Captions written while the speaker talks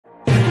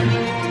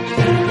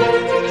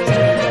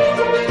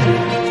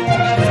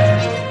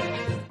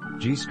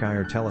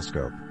Gskyer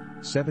telescope,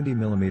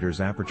 70mm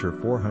Aperture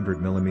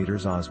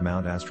 400mm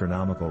Oz-mount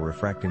astronomical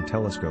refracting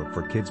telescope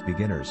for kids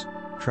beginners,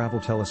 travel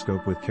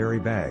telescope with carry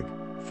bag,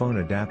 phone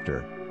adapter,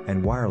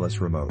 and wireless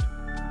remote.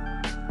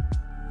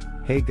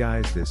 Hey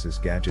guys, this is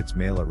Gadgets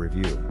Mela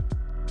review.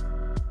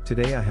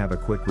 Today I have a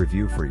quick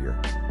review for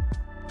your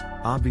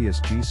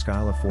obvious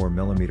Gskyer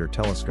 4mm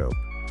telescope.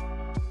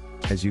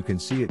 As you can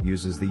see, it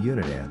uses the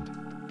unit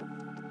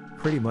and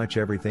pretty much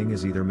everything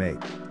is either make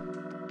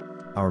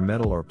our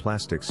metal or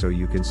plastic, so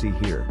you can see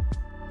here.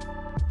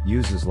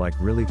 Uses like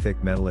really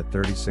thick metal at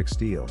 36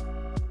 steel.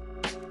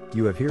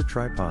 You have here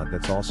tripod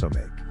that's also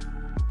make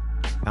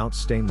out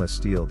stainless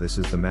steel. This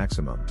is the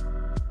maximum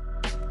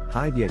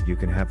height, yet you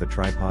can have the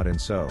tripod,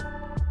 and so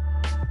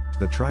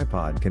the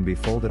tripod can be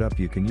folded up.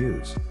 You can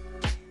use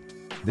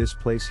this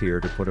place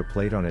here to put a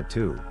plate on it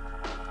to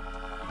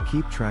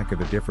keep track of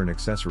a different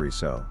accessory.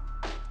 So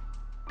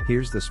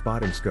here's the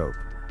spotting scope.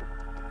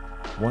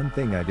 One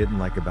thing I didn't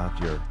like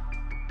about your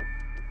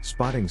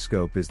spotting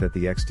scope is that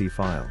the XT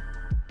file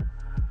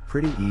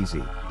pretty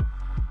easy,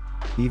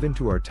 even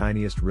to our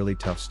tiniest really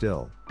tough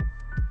still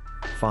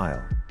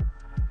file.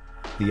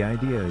 The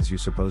idea is you're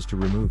supposed to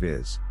remove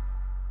is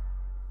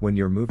when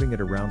you're moving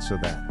it around so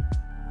that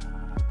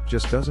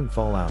just doesn't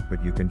fall out,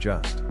 but you can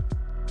just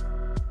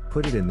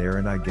put it in there,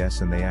 and I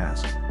guess and they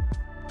ask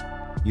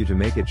you to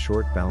make it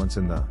short, balance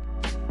in the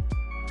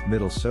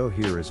middle. So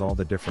here is all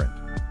the different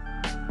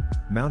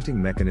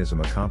mounting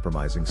mechanism, a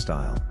compromising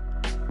style.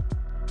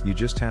 You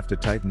just have to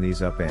tighten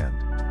these up and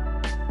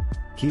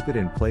keep it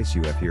in place.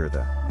 You have here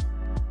the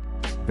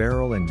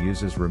barrel and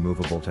uses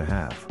removable to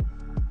have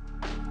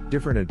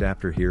different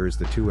adapter. Here is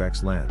the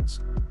 2x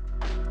lens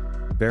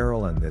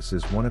barrel, and this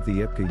is one of the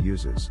IPCA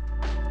uses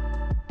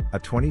a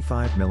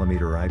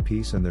 25mm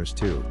eyepiece, and there's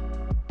two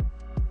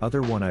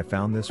other one. I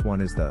found this one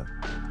is the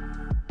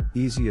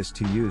easiest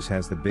to use,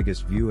 has the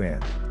biggest view,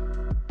 and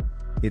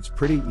it's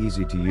pretty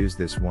easy to use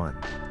this one.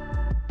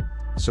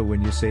 So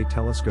when you say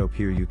telescope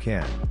here, you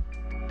can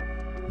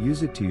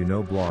use it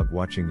to blog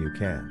watching. You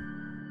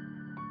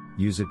can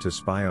use it to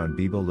spy on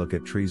people, look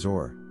at trees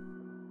or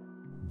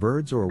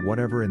birds or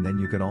whatever, and then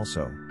you can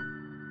also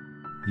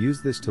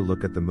use this to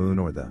look at the moon.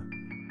 Or the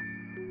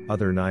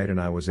other night,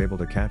 and I was able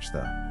to catch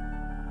the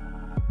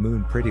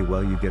moon pretty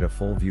well. You get a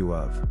full view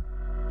of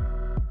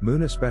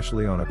moon,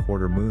 especially on a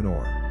quarter moon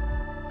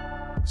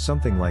or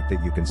something like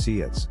that. You can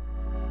see it's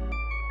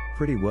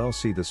pretty well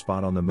see the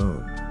spot on the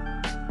moon.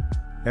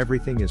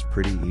 Everything is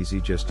pretty easy.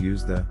 Just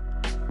use the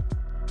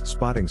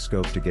spotting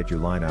scope to get your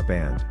line up,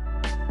 and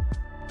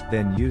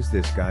then use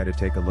this guy to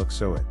take a look.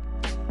 So it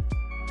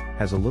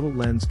has a little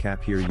lens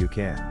cap here. You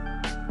can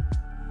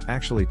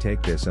actually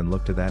take this and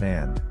look to that,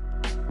 and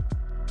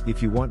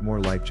if you want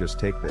more light, just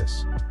take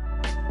this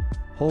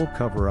whole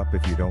cover up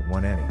if you don't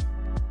want any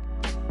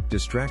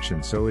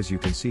distraction. So as you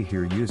can see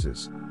here,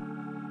 uses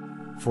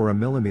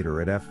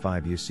 4mm at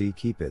f5. You see,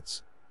 keep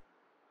its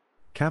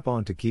cap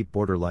on to keep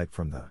border light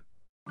from the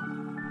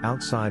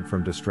outside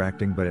from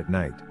distracting, but at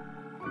night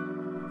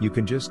you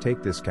can just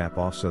take this cap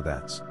off. So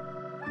that's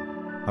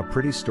a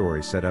pretty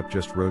story setup.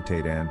 Just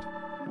rotate and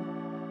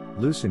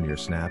loosen your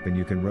snap, and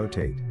you can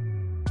rotate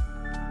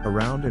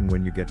around, and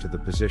when you get to the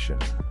position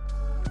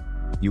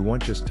you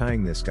want, just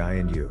tying this guy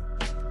and you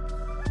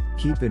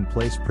keep in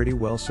place pretty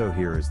well. So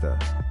here is the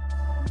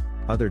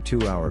other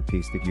 2-hour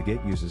piece that you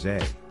get, uses a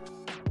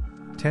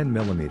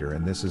 10mm,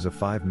 and this is a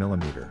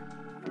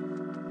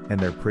 5mm, and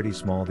they're pretty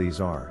small. These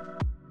are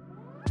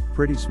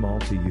pretty small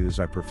to use.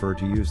 I prefer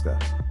to use the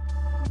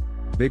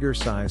bigger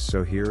size.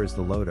 So here is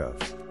the load of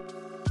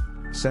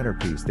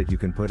centerpiece that you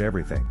can put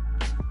everything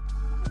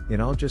in.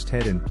 I'll just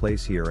head in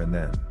place here, and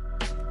then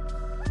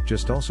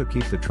just also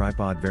keep the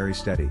tripod very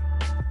steady.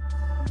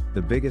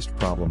 The biggest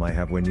problem I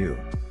have when you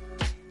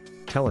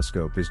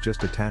telescope is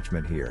just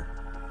attachment here.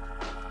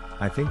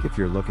 I think if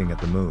you're looking at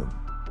the moon,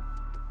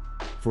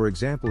 for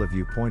example, if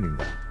you pointing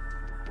the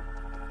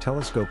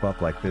telescope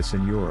up like this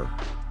and you're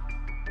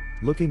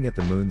looking at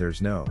the moon,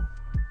 there's no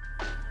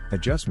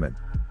adjustment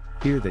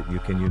here that you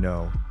can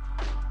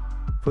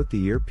put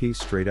the earpiece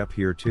straight up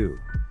here to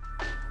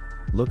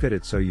look at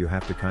it. So you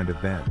have to kind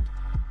of bend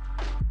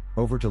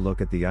over to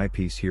look at the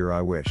eyepiece here.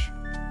 I wish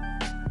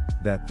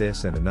that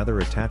this and another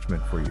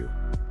attachment for you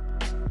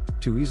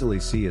to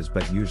easily see is,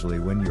 but usually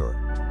when you're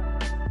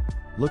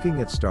looking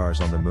at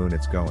stars on the moon,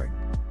 it's going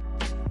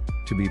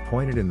to be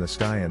pointed in the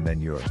sky, and then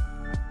you're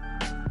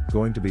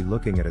going to be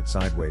looking at it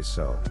sideways,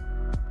 so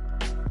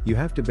you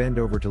have to bend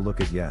over to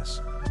look at.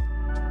 Yes,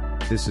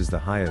 this is the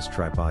highest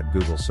tripod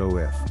Google, so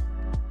if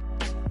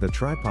the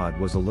tripod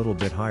was a little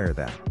bit higher,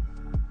 that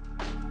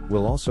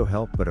will also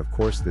help, but of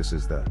course this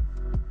is the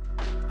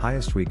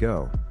highest we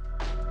go.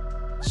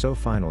 So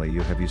finally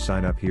you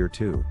sign up here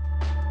to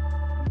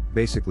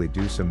basically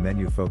do some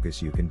menu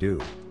focus. You can do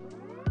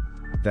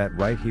that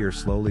right here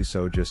slowly,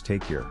 so just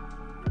take your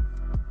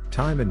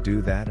time and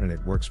do that, and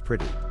it works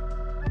pretty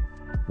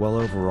well.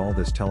 Overall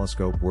this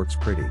telescope works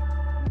pretty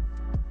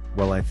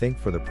well. I think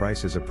for the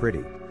price is a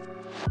pretty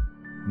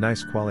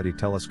nice quality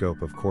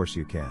telescope. Of course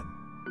you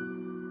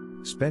can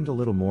Spend a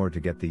little more to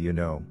get the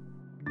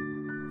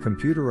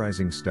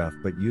computerizing stuff,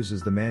 but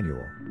uses the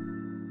manual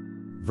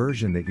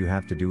version that you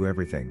have to do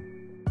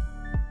everything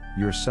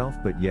yourself.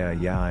 But yeah,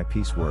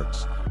 eyepiece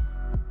works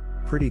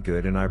pretty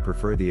good, and I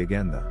prefer the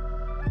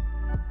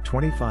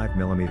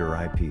 25mm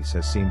eyepiece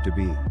has seemed to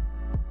be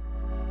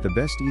the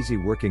best easy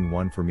working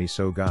one for me.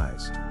 So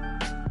guys,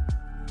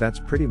 that's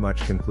pretty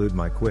much conclude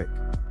my quick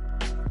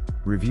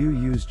review.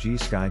 Use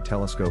Gskyer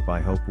telescope. I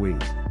hope we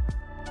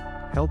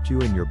helped you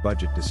in your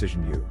budget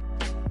decision. You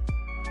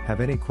have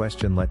any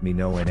question, let me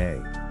know in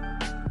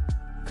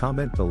a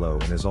comment below,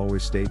 and as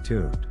always stay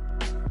tuned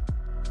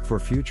for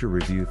future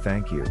review.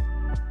 Thank you.